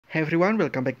Hey everyone,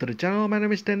 welcome back to the channel. My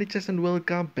name is Danny Chess and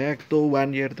welcome back to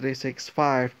One Year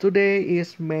 365. Today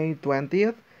is May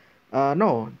 20th.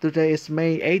 No, today is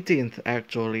May 18th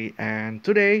actually, and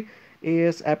today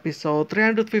is episode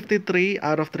 353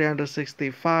 out of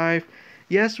 365.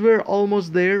 Yes, we're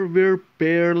almost there. We're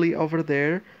barely over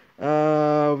there.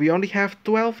 We only have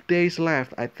 12 days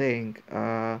left, I think.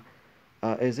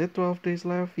 Is it 12 days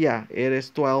left? Yeah, it is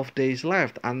 12 days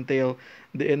left until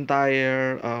the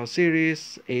entire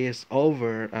series is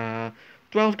over.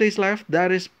 12 days left, that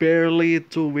is barely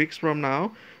 2 weeks from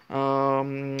now.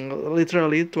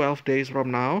 Literally 12 days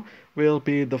from now will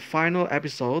be the final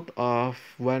episode of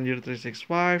One Year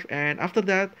 365, and after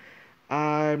that,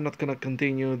 I'm not gonna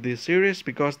continue this series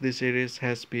because this series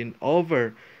has been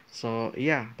over. So,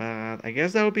 yeah, but I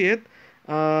guess that'll be it.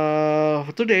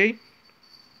 For today,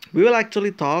 we will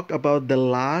actually talk about the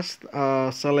last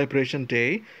celebration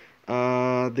day.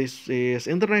 This is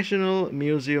International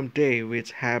Museum Day,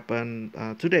 which happened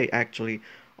today actually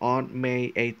on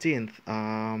May 18th.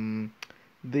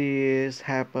 This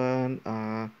happened.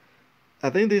 I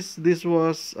think this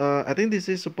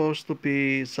is supposed to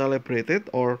be celebrated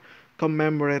or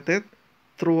commemorated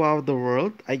throughout the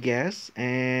world, I guess.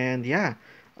 And yeah,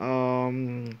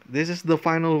 this is the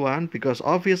final one because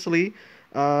obviously,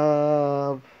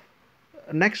 uh,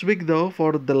 next week though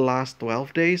for the last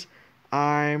 12 days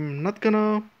I'm not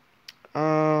gonna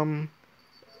um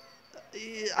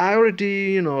I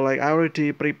already I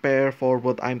already prepare for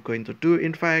what I'm going to do.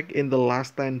 In fact, in the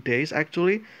last 10 days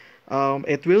actually,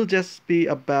 it will just be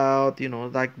about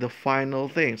like the final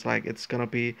things, like it's gonna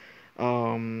be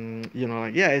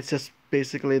like yeah, it's just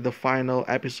basically the final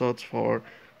episodes for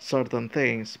certain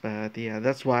things. But yeah,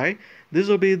 that's why this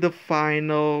will be the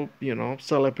final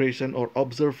celebration or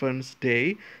observance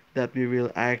day that we will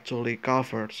actually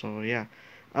cover. So yeah,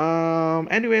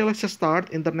 anyway, let's just start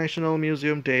International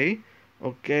Museum Day.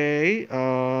 Okay.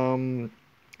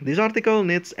 This article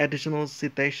needs additional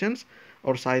citations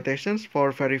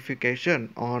for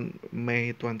verification on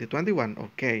May 2021.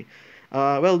 Okay.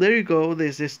 Well, there you go.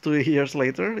 This is 2 years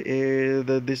later.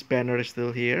 This banner is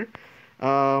still here.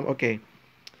 Okay.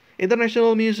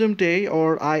 International Museum Day,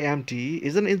 or IMD,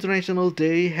 is an international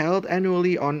day held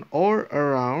annually on or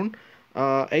around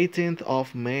 18th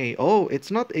of May. Oh, it's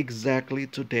not exactly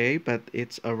today, but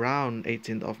it's around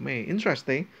 18th of May.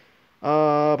 Interesting.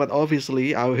 But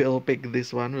obviously, I will pick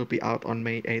this one will be out on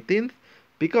May 18th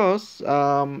because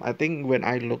I think when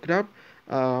I looked up,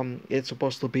 it's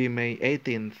supposed to be May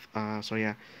 18th. So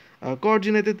yeah,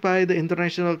 coordinated by the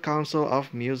International Council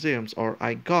of Museums, or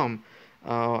ICOM,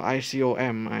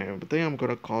 ICOM. I think I'm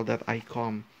gonna call that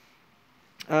ICOM.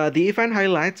 The event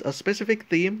highlights a specific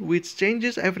theme which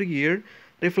changes every year,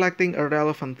 reflecting a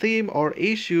relevant theme or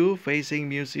issue facing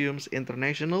museums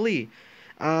internationally.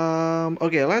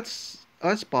 Okay, let's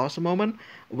pause a moment.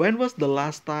 When was the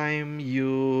last time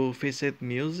you visit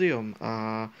museum?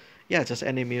 Yeah, just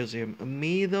any museum.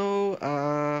 Me though,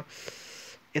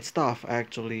 it's tough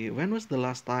actually. When was the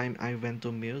last time I went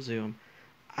to museum?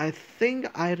 I think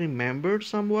I remembered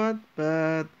somewhat,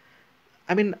 but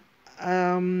I mean,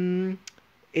 um,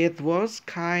 it was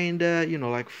kinda,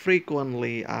 like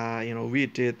frequently, we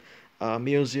did a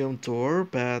museum tour,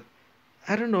 but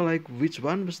I don't know, like which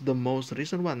one was the most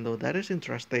recent one though. That is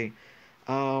interesting.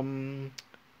 Um,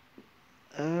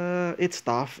 it's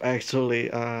tough actually.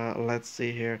 Let's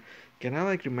see here. Can I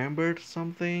like remember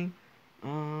something?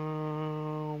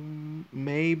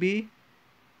 Maybe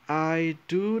I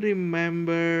do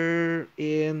remember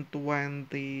in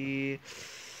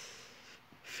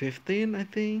 2015, I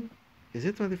think. Is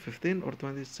it 2015 or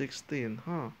 2016?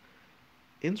 Huh.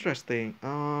 Interesting.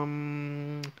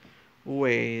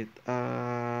 Wait.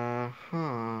 Huh.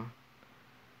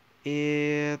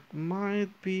 It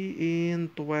might be in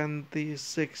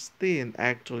 2016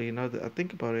 actually. Now that I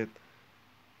think about it.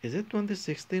 Is it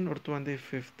 2016 or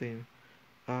 2015?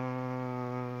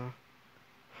 Uh,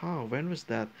 when was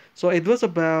that? So it was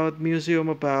about museum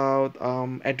about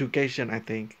education, I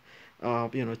think.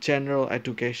 General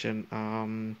education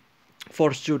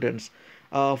for students.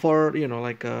 For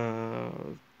like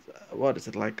what is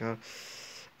it like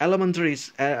elementary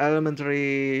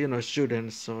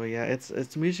students. So yeah,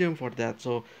 it's museum for that.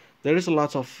 So there is a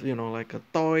lot of like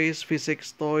toys,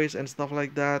 physics toys and stuff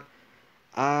like that.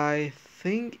 I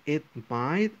think it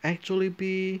might actually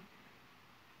be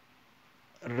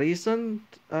recent.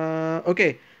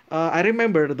 Okay, I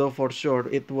remember though for sure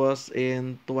it was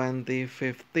in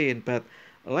 2015, but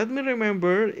let me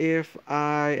remember if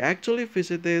I actually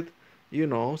visited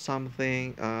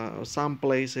something some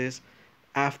places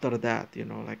after that.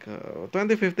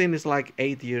 2015 is like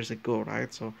 8 years ago,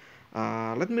 right? So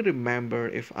Let me remember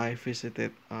if I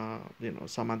visited,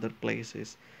 some other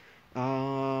places.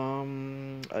 Like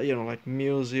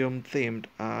museum themed.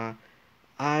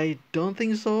 I don't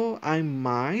think so. I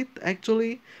might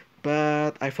actually,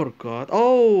 but I forgot.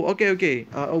 Oh, okay, okay.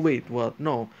 Oh, wait, what?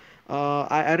 No.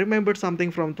 I remembered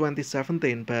something from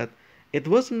 2017, but it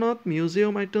was not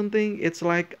museum, I don't think. It's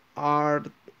like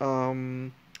art.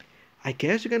 Um, I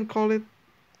guess you can call it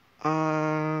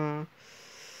uh,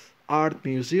 art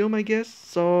museum, I guess.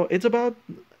 So it's about,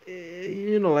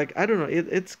 like, I don't know.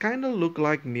 It's kind of look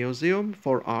like museum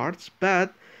for arts,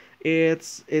 but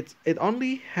it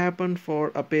only happened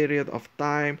for a period of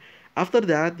time. After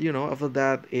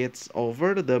that it's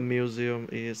over. The museum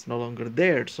is no longer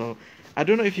there. So I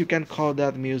don't know if you can call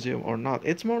that museum or not.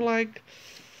 It's more like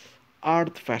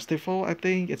art festival, I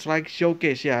think. It's like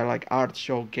showcase, yeah, like art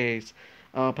showcase.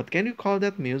 But can you call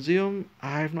that museum?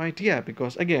 I have no idea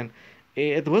because again,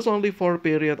 it was only for a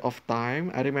period of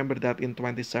time. I remember that in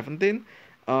 2017.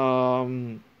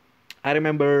 Um, I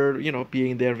remember,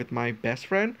 being there with my best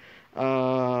friend.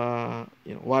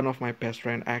 One of my best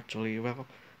friend actually. Well,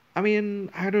 I mean,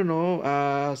 I don't know.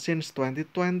 Since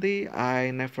 2020,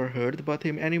 I never heard about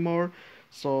him anymore.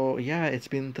 So yeah, it's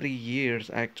been 3 years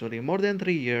actually, more than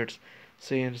 3 years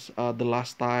since the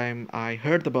last time I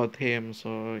heard about him.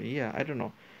 So yeah, I don't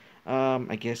know.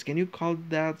 I guess can you call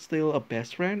that still a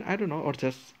best friend? I don't know, or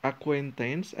just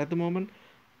acquaintance at the moment.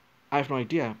 I have no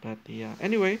idea, but yeah.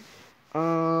 Anyway,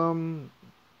 um,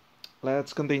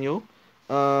 let's continue.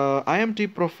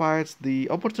 IMT provides the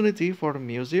opportunity for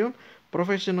museum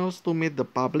professionals to meet the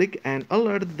public and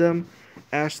alert them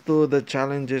as to the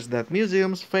challenges that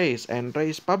museums face and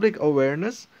raise public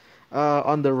awareness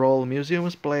on the role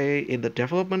museums play in the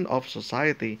development of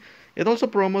society. It also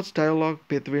promotes dialogue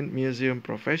between museum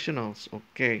professionals.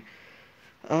 Okay.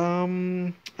 I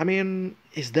mean,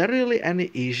 is there really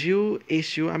any issue,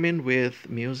 I mean, with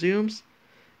museums?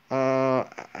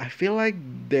 I feel like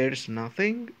there's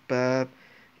nothing, but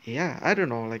yeah, I don't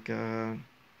know. Like,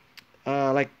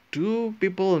 do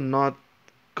people not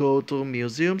go to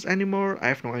museums anymore? I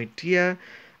have no idea.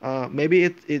 Maybe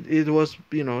it was,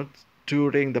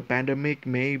 during the pandemic.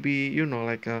 Maybe,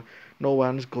 no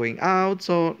one's going out,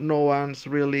 so no one's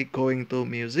really going to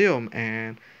museum.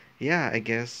 And yeah, I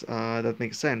guess that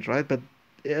makes sense, right? But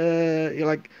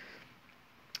like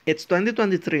it's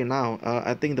 2023 now.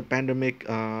 I think the pandemic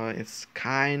is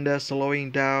kind of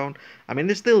slowing down. I mean,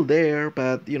 it's still there,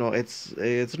 but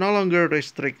it's no longer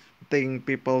restricting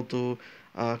people to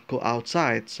go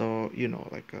outside. So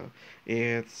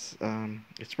it's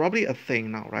probably a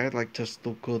thing now, right? Like just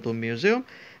to go to museum.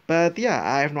 But yeah,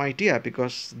 I have no idea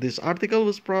because this article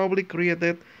was probably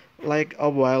created like a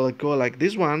while ago. Like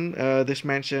this one, this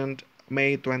mentioned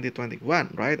May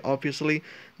 2021, right? Obviously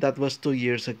that was 2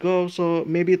 years ago, so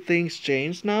maybe things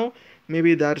changed now.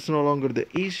 Maybe that's no longer the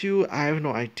issue. I have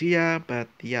no idea, but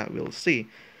yeah, we'll see.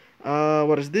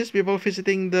 What is this? People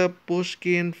visiting the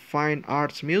Pushkin Fine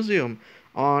Arts Museum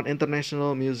on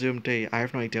International Museum Day. I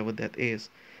have no idea what that is.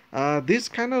 This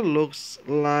kind of looks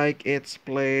like it's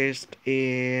placed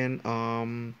in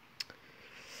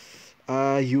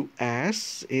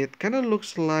US. It kind of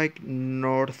looks like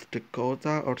North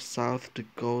Dakota or South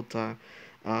Dakota.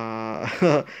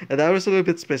 And that was a little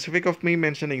bit specific of me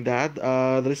mentioning that.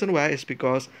 The reason why is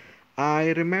because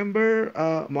I remember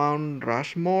Mount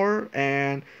Rushmore,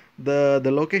 and the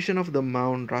location of the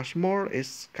Mount Rushmore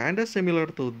is kind of similar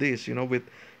to this,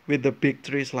 with the big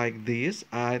trees like this.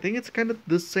 I think it's kind of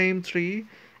the same tree.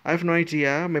 I have no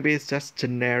idea. Maybe it's just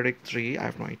generic tree. I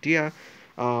have no idea.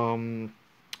 Um,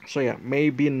 so yeah,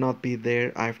 maybe not be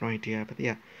there. I have no idea, but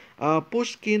yeah.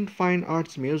 Pushkin Fine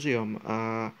Arts Museum.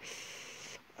 Do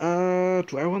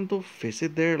I want to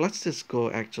visit there? Let's just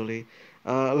go actually.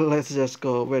 Let's just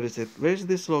go. Where is it? Where is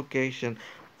this location?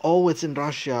 Oh, it's in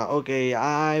Russia. Okay,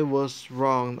 I was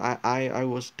wrong. I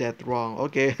was dead wrong.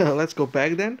 Okay, let's go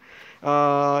back then.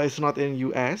 It's not in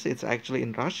US. It's actually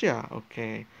in Russia.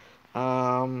 Okay.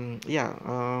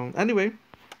 Yeah. Anyway,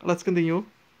 let's continue.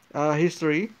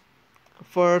 History.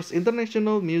 First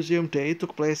International Museum Day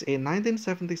took place in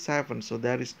 1977, so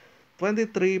that is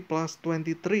 23 plus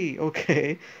 23.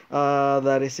 Okay,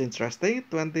 that is interesting.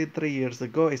 23 years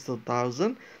ago is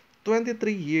 2000.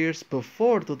 23 years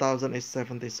before 2000 is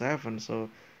 77. So,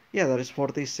 yeah, that is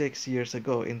 46 years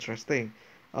ago. Interesting.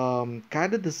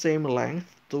 Kind of the same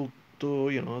length to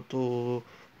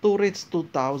reach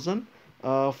 2000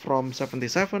 from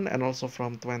 77 and also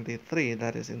from 23.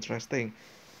 That is interesting.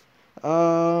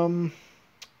 Um,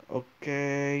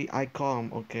 Okay,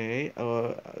 ICOM. Okay.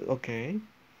 Okay.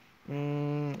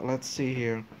 Let's see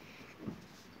here.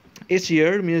 Each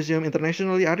year, museums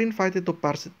internationally are invited to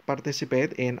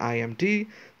participate in IMD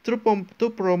to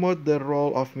promote the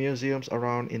role of museums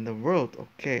around in the world.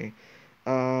 Okay.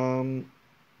 Um,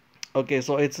 okay,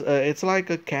 so it's like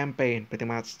a campaign, pretty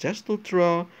much, just to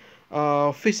draw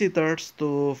visitors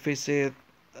to visit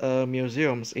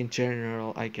museums in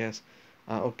general, I guess.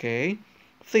 Okay,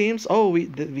 themes. Oh,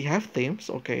 we have themes.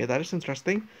 Okay, that is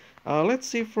interesting. Let's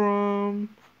see from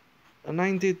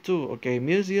 92. Okay,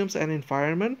 museums and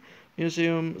environment,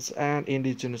 museums and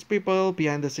indigenous people,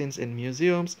 behind the scenes in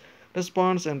museums,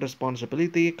 response and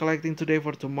responsibility, collecting today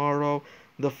for tomorrow,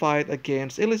 the fight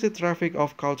against illicit traffic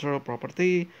of cultural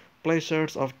property,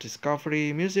 pleasures of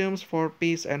discovery, museums for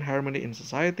peace and harmony in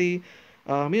society,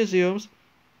 museums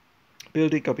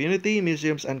building community,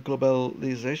 museums and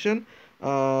globalization,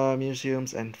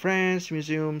 museums and friends,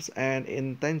 museums and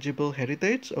intangible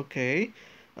heritage. Okay,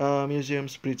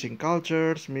 museums bridging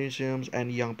cultures, museums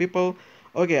and young people.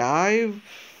 Okay, I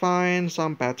find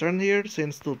some pattern here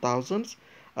since 2000s.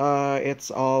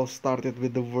 It's all started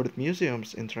with the word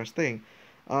museums. Interesting.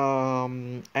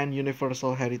 And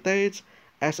universal heritage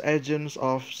as agents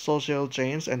of social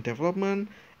change and development,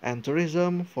 and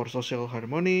tourism for social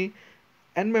harmony,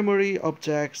 and memory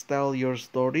objects tell your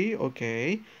story.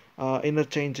 Okay, in a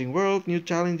changing world, new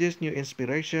challenges, new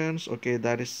inspirations. Okay,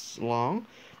 that is long.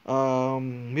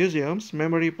 Museums,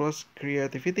 memory plus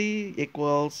creativity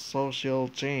equals social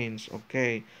change.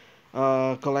 Okay,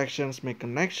 collections make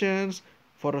connections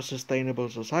for a sustainable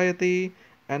society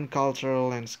and cultural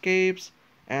landscapes,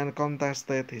 and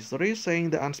contested history saying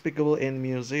the unspeakable in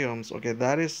museums. Okay,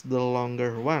 that is the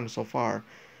longer one so far.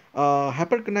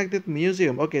 Hyperconnected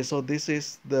museum. Okay, so this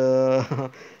is the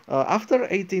after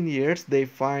 18 years they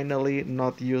finally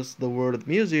not use the word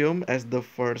museum as the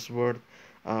first word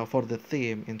for the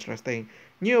theme. Interesting.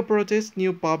 New approaches,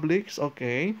 new publics.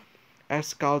 Okay,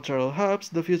 as cultural hubs,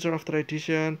 the future of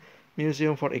tradition,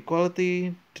 museum for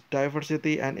equality,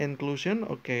 diversity and inclusion.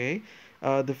 Okay,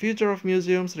 the future of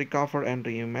museums, recover and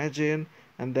reimagine,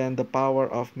 and then the power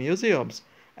of museums.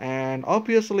 And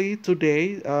obviously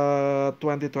today,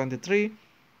 2023,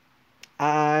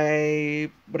 I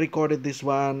recorded this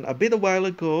one a bit a while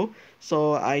ago,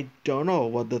 so I don't know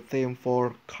what the theme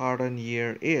for current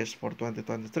year is for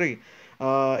 2023.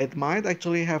 It might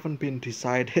actually haven't been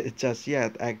decided just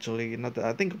yet, actually, not that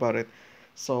I think about it.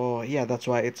 So yeah, that's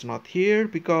why it's not here,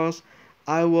 because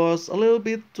I was a little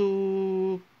bit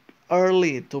too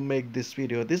early to make this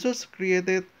video. This was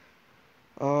created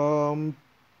um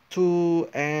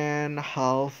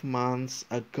 2.5 months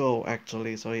ago,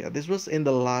 actually. So yeah, this was in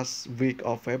the last week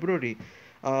of February.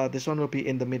 This one will be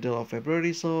in the middle of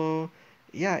February. So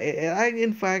yeah,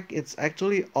 in fact it's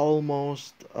actually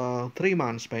almost 3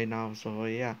 months by now. So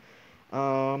yeah,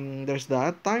 there's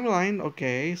that timeline.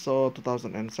 Okay, so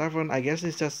 2007, I guess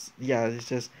it's just, yeah, it's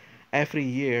just every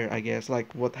year, I guess,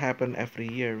 like what happened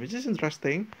every year, which is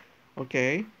interesting.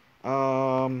 Okay,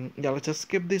 yeah, let's just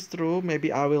skip this through.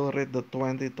 Maybe I will read the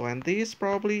 2020s,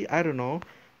 probably, I don't know.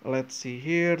 Let's see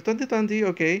here, 2020.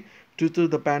 Okay, due to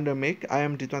the pandemic,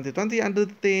 IMD 2020 under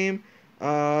the theme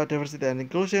diversity and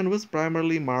inclusion was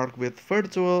primarily marked with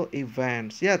virtual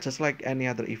events. Yeah, just like any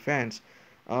other events,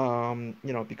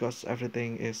 because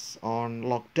everything is on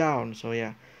lockdown. So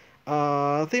yeah,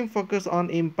 theme focus on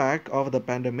impact of the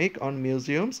pandemic on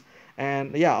museums,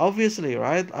 and yeah, obviously,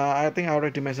 right? I think I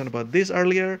already mentioned about this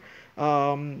earlier.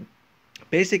 Um,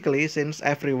 Basically, since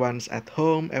everyone's at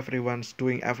home, everyone's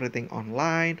doing everything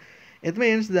online, it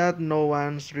means that no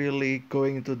one's really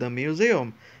going to the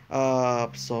museum.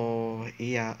 So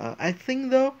yeah, I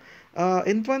think though,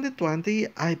 in 2020,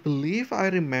 I believe I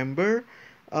remember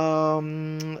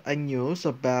a news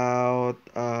about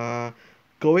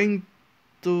going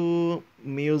to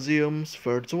museums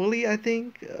virtually. I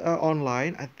think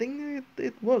online. I think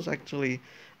it was actually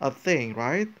a thing,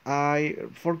 right? I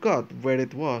forgot where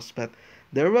it was, but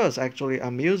there was actually a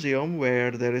museum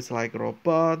where there is like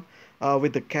robot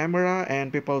with the camera,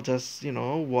 and people just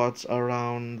watch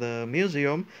around the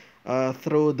museum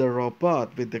through the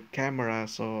robot with the camera.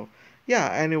 So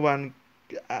yeah, anyone.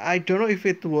 I don't know if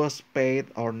it was paid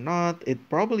or not. It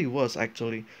probably was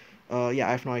actually. Yeah,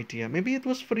 I have no idea. Maybe it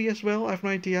was free as well. I have no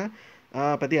idea.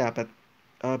 But yeah, but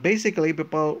basically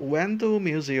people went to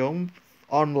museum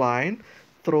online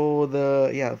through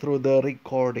the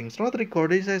recordings. Not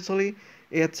recordings actually.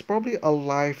 It's probably a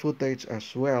live footage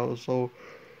as well. So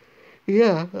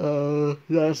yeah,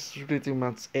 that's pretty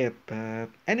much it. But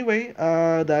anyway,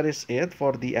 that is it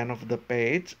for the end of the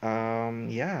page.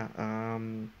 Yeah.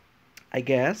 I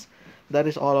guess that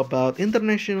is all about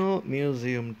International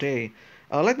Museum Day.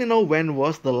 Let me know when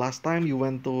was the last time you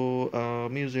went to a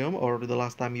museum, or the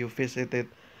last time you visited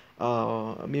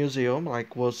museum?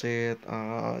 Like, was it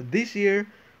this year?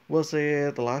 Was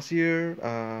it last year?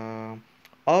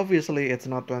 Obviously, it's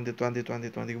not 2020,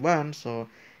 2021. So,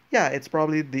 yeah, it's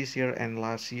probably this year and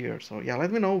last year. So, yeah,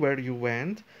 let me know where you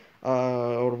went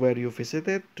or where you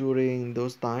visited during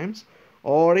those times.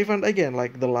 Or even again,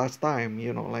 like the last time,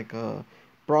 like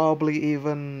probably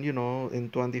even, in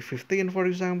 2015, for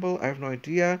example. I have no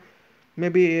idea.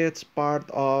 Maybe it's part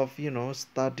of,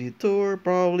 study tour,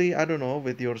 probably, I don't know,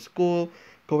 with your school,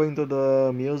 going to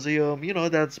the museum,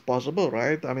 that's possible,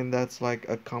 right? I mean, that's like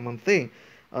a common thing.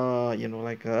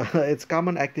 Like it's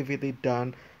common activity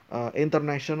done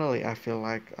internationally, I feel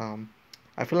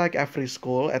like every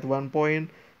school at one point,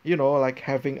 like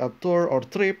having a tour or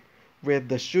trip with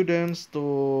the students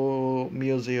to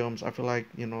museums. I feel like,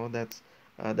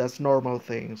 that's normal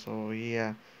thing. So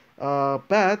yeah.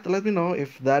 But let me know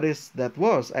if that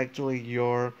was actually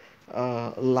your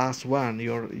last one,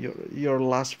 your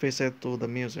last visit to the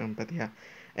museum. But yeah,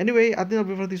 anyway, I think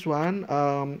before this one,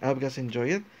 I hope you guys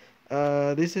enjoy it.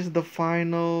 This is the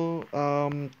final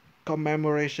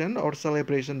commemoration or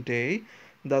celebration day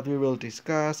that we will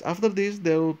discuss. After this,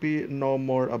 there will be no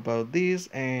more about this,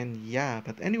 and yeah.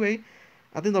 But anyway,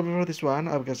 I think that'll be for this one.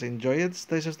 I hope you guys enjoy it.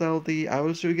 Stay so healthy. I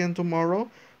will see you again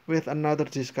tomorrow with another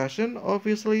discussion.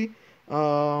 Obviously,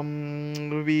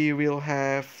 we will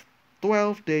have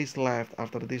 12 days left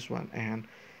after this one, and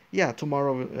yeah,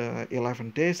 tomorrow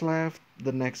 11 days left.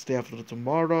 The next day after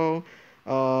tomorrow,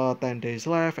 10 days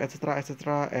left, etc.,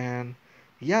 etc. And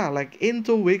yeah, like in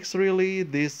 2 weeks, really,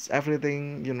 this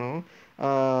everything,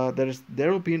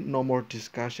 there will be no more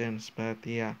discussions. But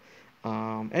yeah,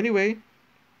 anyway.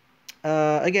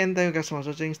 Again, thank you guys so much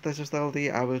for watching. Stay so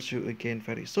healthy. I will see you again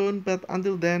very soon. But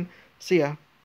until then, see ya.